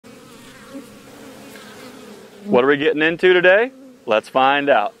What are we getting into today? Let's find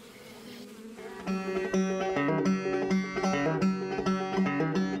out.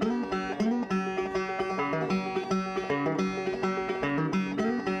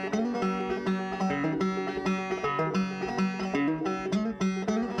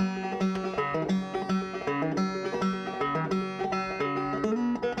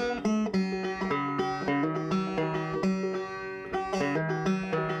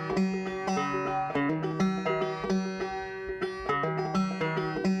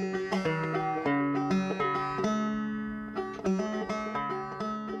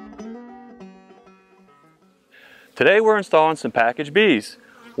 Today we're installing some package bees.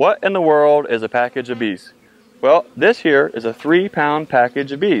 What in the world is a package of bees? Well, this here is a 3-pound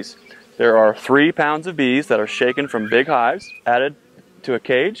package of bees. There are 3 pounds of bees that are shaken from big hives, added to a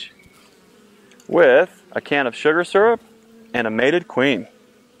cage with a can of sugar syrup and a mated queen.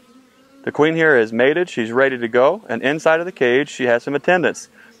 The queen here is mated, she's ready to go, and inside of the cage she has some attendants.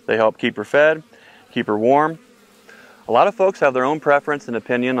 They help keep her fed, keep her warm. A lot of folks have their own preference and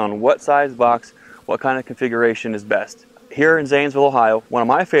opinion on what size box, what kind of configuration is best. Here in Zanesville, Ohio, one of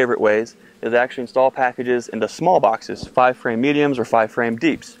my favorite ways is to actually install packages into small boxes, 5-frame mediums or 5-frame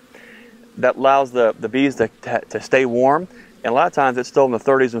deeps. That allows the bees to stay warm, and a lot of times it's still in the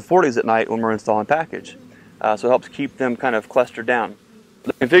 30s and 40s at night when we're installing package. So it helps keep them kind of clustered down.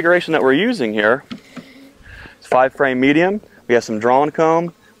 The configuration that we're using here is 5-frame medium. We have some drawn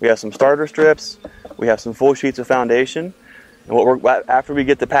comb, we have some starter strips, we have some full sheets of foundation. And after we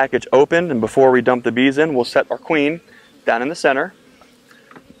get the package opened and before we dump the bees in, we'll set our queen down in the center.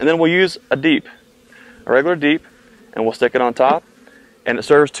 And then we'll use a deep, a regular deep, and we'll stick it on top. And it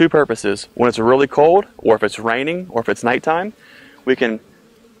serves 2 purposes. When it's really cold, or if it's raining, or if it's nighttime, we can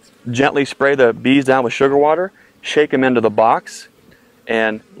gently spray the bees down with sugar water, shake them into the box,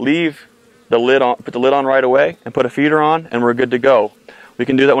 and leave the lid on, put the lid on right away, and put a feeder on, and we're good to go. We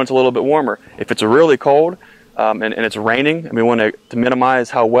can do that when it's a little bit warmer. If it's really cold, and it's raining, and we want to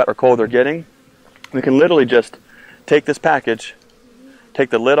minimize how wet or cold they're getting, we can literally just take this package, take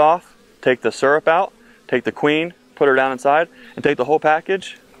the lid off, take the syrup out, take the queen, put her down inside, and take the whole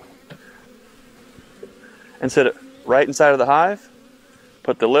package and set it right inside of the hive,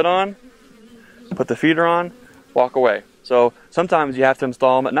 put the lid on, put the feeder on, walk away. So sometimes you have to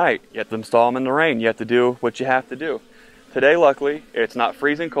install them at night, you have to install them in the rain, you have to do what you have to do. Today, luckily, it's not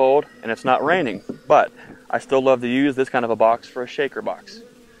freezing cold and it's not raining, but I still love to use this kind of a box for a shaker box.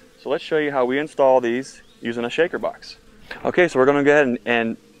 So let's show you how we install these using a shaker box. Okay, so we're going to go ahead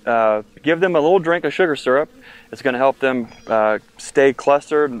and give them a little drink of sugar syrup. It's going to help them stay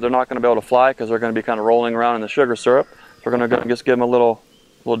clustered. They're not going to be able to fly because they're going to be kind of rolling around in the sugar syrup. So we're going to just give them a little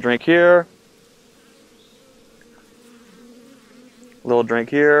drink here, a little drink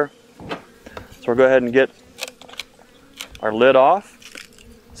here. So we'll go ahead and get our lid off,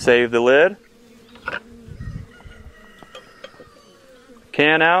 save the lid,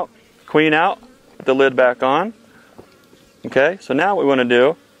 can out, queen out, put the lid back on. Okay, so now what we want to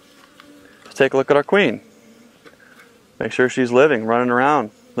do is take a look at our queen. Make sure she's living, running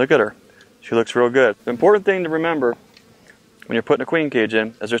around. Look at her. She looks real good. The important thing to remember when you're putting a queen cage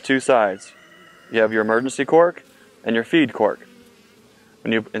in is there's 2 sides. You have your emergency cork and your feed cork.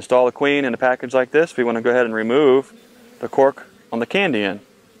 When you install a queen in a package like this, we want to go ahead and remove the cork on the candy end.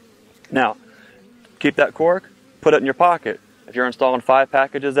 Now, keep that cork, put it in your pocket. If you're installing 5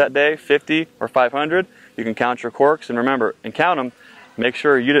 packages that day, 50 or 500, you can count your corks, and remember, and count them, make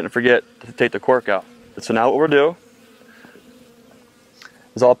sure you didn't forget to take the cork out. So now what we'll do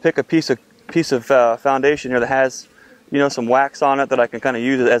is I'll pick a piece of foundation here that has, you know, some wax on it that I can kind of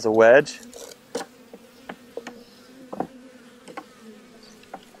use it as a wedge.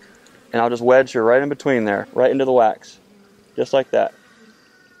 And I'll just wedge her right in between there, right into the wax, just like that.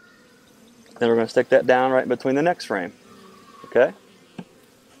 Then we're going to stick that down right in between the next frame. Okay?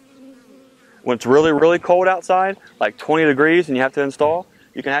 When it's really, really cold outside, like 20 degrees and you have to install,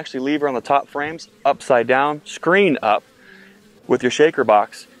 you can actually leave her on the top frames, upside down, screen up with your shaker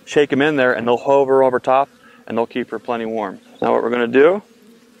box. Shake them in there and they'll hover over top and they'll keep her plenty warm. Now what we're going to do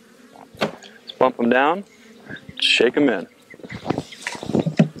is bump them down, shake them in.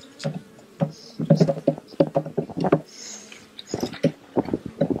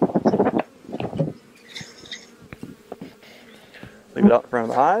 Leave it out in front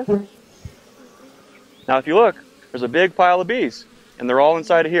of the hive. Now if you look, there's a big pile of bees, and they're all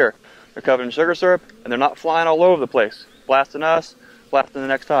inside of here. They're covered in sugar syrup, and they're not flying all over the place, blasting us, blasting the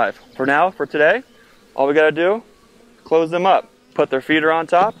next hive. For now, for today, all we got to do, close them up, put their feeder on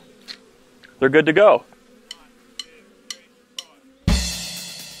top, they're good to go.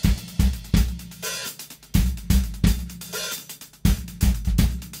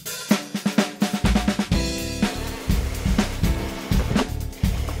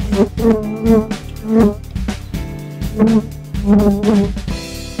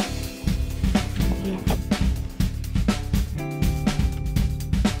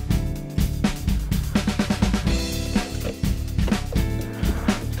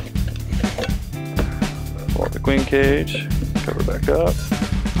 cage, cover back up.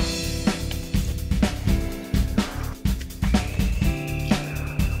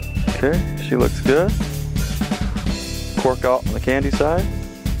 Okay, she looks good. Cork out on the candy side.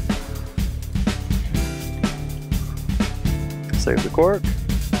 Save the cork.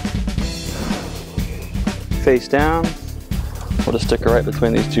 Face down. We'll just stick it right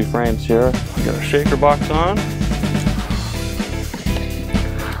between these two frames here. We got our shaker box on.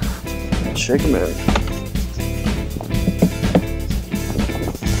 And shake them in.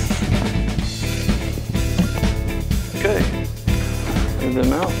 Okay, move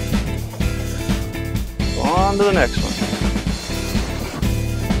them out. Go on to the next one.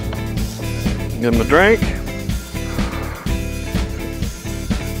 Give them a drink.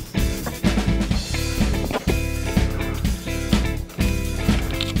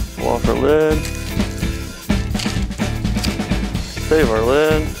 Pull off our lid. Save our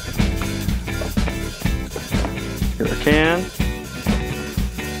lid. Get our can.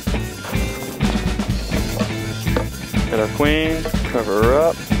 Get our queen. Cover her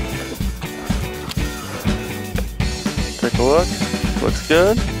up. Take a look. Looks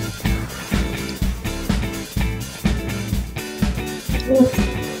good.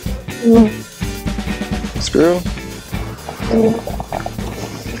 Screw.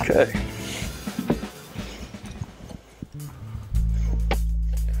 Okay.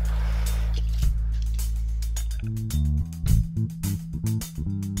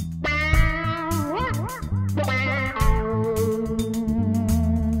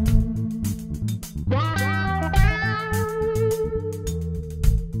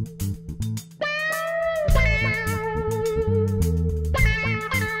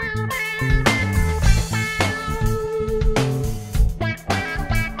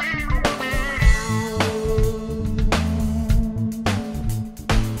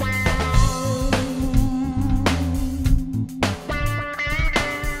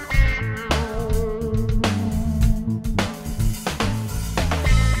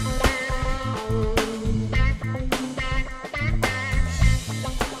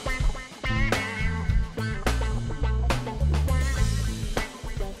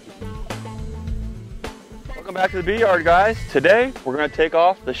 Welcome back to the bee yard, guys. Today we're going to take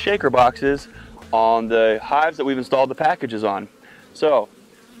off the shaker boxes on the hives that we've installed the packages on. So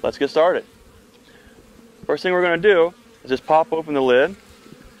let's get started. First thing we're going to do is just pop open the lid and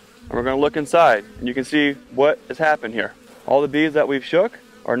we're going to look inside, and you can see what has happened here. All the bees that we've shook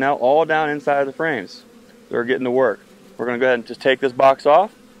are now all down inside of the frames. They're getting to work. We're going to go ahead and just take this box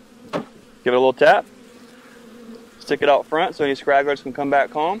off, give it a little tap, stick it out front so any scragglers can come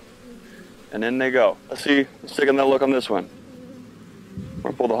back home. And in they go. Let's take another look on this one. We're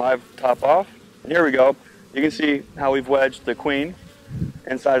going to pull the hive top off. And here we go. You can see how we've wedged the queen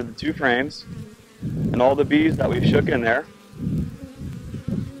inside of the two frames. And all the bees that we've shook in there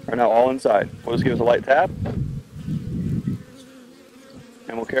are now all inside. We'll just give us a light tap. And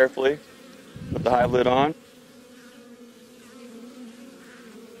we'll carefully put the hive lid on.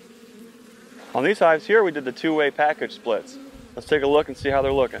 On these hives here, we did the two-way package splits. Let's take a look and see how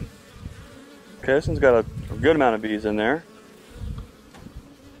they're looking. Okay, this one's got a good amount of bees in there.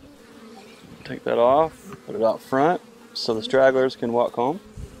 Take that off, put it out front so the stragglers can walk home.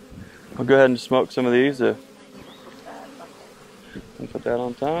 I'll go ahead and smoke some of these and put that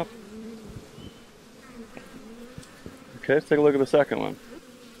on top. Okay, let's take a look at the second one.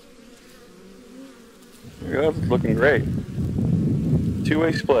 There you go, it's looking great.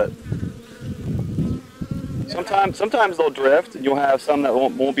 Two-way split. Sometimes they'll drift, and you'll have some that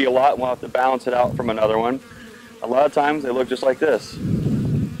won't be a lot, and we'll have to balance it out from another one. A lot of times they look just like this.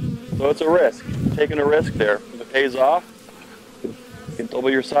 So it's a risk. Taking a risk there. If it pays off, you can double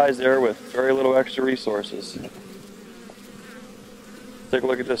your size there with very little extra resources. Take a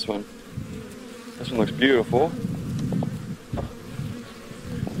look at this one. This one looks beautiful.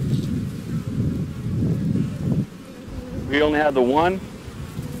 We only had the one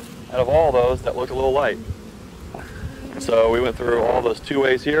out of all those that looked a little light. So we went through all those two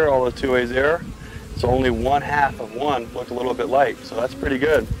ways here, all those two ways there. So only one half of one looked a little bit light. So that's pretty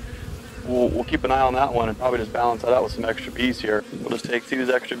good. We'll keep an eye on that one and probably just balance that out with some extra bees here. We'll just see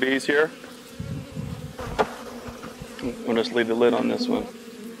these extra bees here. We'll just leave the lid on this one.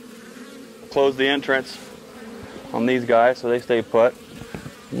 Close the entrance on these guys so they stay put.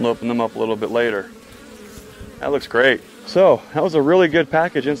 We'll open them up a little bit later. That looks great. So that was a really good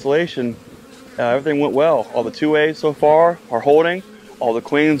package installation. Everything went well. All the two ways so far are holding. All the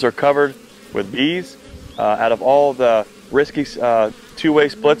queens are covered with bees. Out of all the risky two-way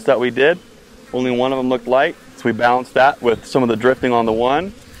splits that we did, only one of them looked light. So we balanced that with some of the drifting on the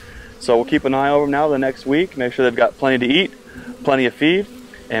one. So we'll keep an eye over them now the next week, make sure they've got plenty to eat, plenty of feed,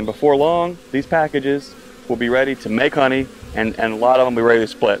 and before long, these packages will be ready to make honey, and a lot of them will be ready to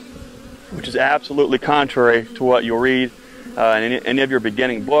split, which is absolutely contrary to what you'll read in any of your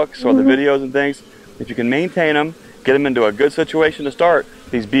beginning books or the videos and things. If you can maintain them, get them into a good situation to start,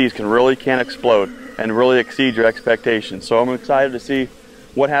 these bees can explode and really exceed your expectations. So I'm excited to see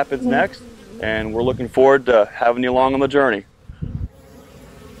what happens next, and we're looking forward to having you along on the journey.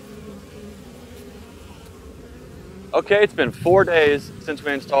 Okay, it's been 4 days since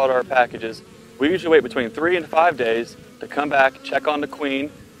we installed our packages. We usually wait between 3 and 5 days to come back, check on the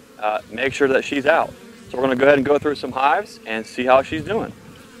queen, make sure that she's out. So we're going to go ahead and go through some hives and see how she's doing.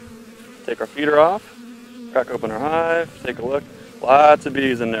 Take our feeder off, crack open our hive, take a look. Lots of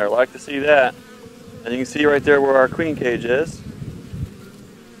bees in there, like to see that. And you can see right there where our queen cage is.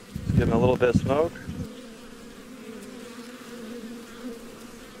 Just give them a little bit of smoke.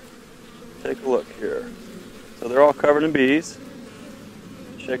 Take a look here. So they're all covered in bees.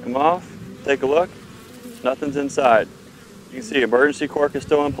 Shake them off, take a look. Nothing's inside. You can see emergency cork is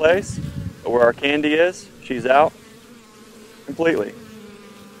still in place, but where our candy is, she's out completely.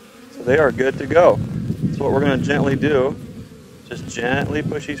 So they are good to go. So what we're going to gently do, just gently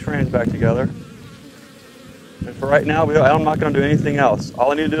push these frames back together. And for right now, I'm not going to do anything else.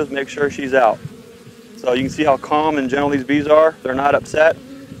 All I need to do is make sure she's out. So you can see how calm and gentle these bees are. They're not upset.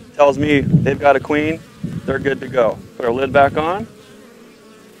 Tells me they've got a queen. They're good to go. Put our lid back on.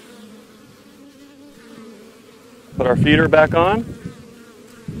 Put our feeder back on.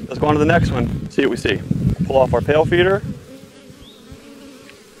 Let's go on to the next one, see what we see. Pull off our pail feeder.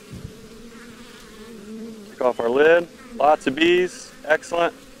 Take off our lid. Lots of bees.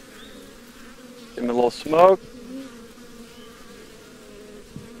 Excellent. Give them a little smoke.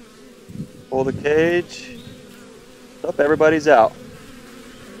 Pull the cage. Up, everybody's out.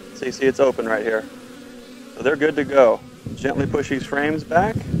 So you see it's open right here. So they're good to go. Gently push these frames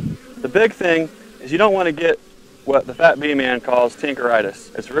back. The big thing is you don't want to get what the fat bee man calls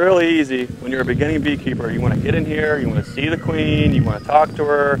tinkeritis. It's really easy when you're a beginning beekeeper. You want to get in here, you want to see the queen, you want to talk to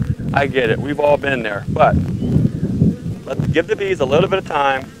her. I get it, we've all been there. But let's give the bees a little bit of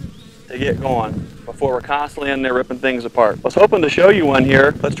time to get going before we're constantly in there ripping things apart. I was hoping to show you one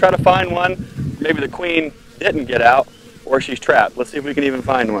here. Let's try to find one. Maybe the queen didn't get out or she's trapped. Let's see if we can even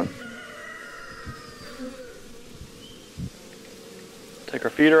find one. Take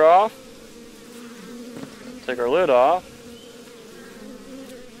our feeder off. Take our lid off.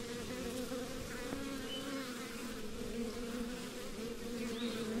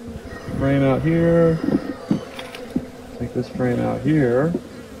 Frame out here. Take this frame out here.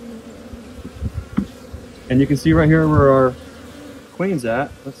 And you can see right here where our queen's at.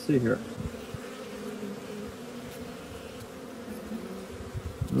 Let's see here.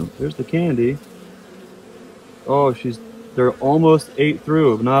 Oh, there's the candy. Oh, they're almost ate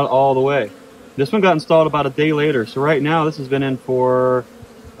through, but not all the way. This one got installed about a day later. So right now, this has been in for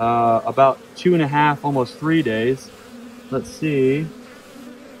about 2.5, almost 3 days. Let's see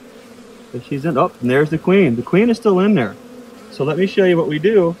if she's in. Oh, and there's the queen. The queen is still in there. So let me show you what we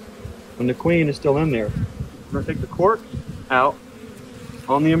do when the queen is still in there. We're gonna take the cork out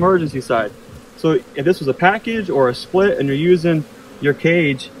on the emergency side. So if this was a package or a split and you're using your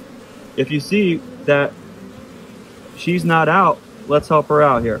cage, if you see that she's not out, let's help her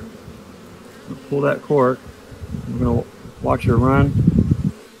out here. Pull that cork. We're gonna watch her run.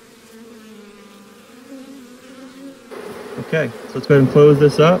 Okay, so let's go ahead and close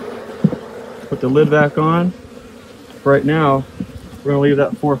this up. Put the lid back on. Right now, we're gonna leave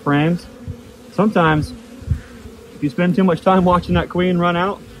that 4 frames. Sometimes, if you spend too much time watching that queen run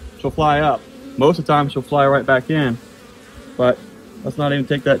out, she'll fly up. Most of the time, she'll fly right back in. But let's not even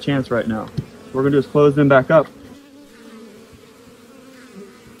take that chance right now. What we're gonna do is close them back up.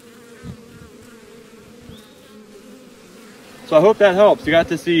 So I hope that helps. You got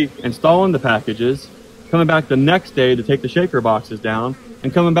to see installing the packages, coming back the next day to take the shaker boxes down,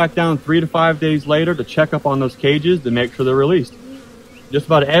 and coming back down 3 to 5 days later to check up on those cages to make sure they're released. Just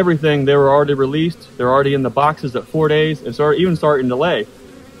about everything, they were already released. They're already in the boxes at 4 days and even starting to lay.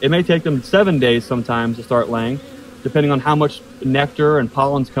 It may take them 7 days sometimes to start laying, depending on how much nectar and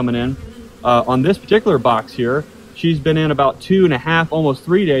pollen's coming in. On this particular box here, she's been in about 2.5, almost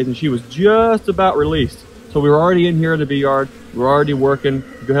 3 days, and she was just about released. So we were already in here in the bee yard. We were already working.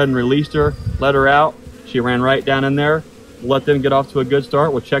 Go ahead and released her, let her out. She ran right down in there. Let them get off to a good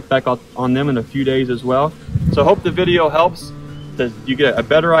start. We'll check back on them in a few days as well. So I hope the video helps. That you get a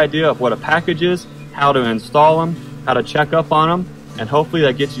better idea of what a package is, how to install them, how to check up on them, and hopefully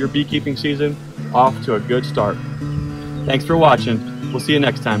that gets your beekeeping season off to a good start. Thanks for watching. We'll see you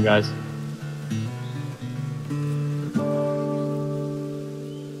next time, guys.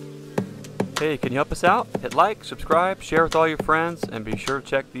 Hey, can you help us out? Hit like, subscribe, share with all your friends, and be sure to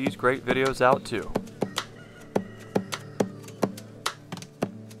check these great videos out too.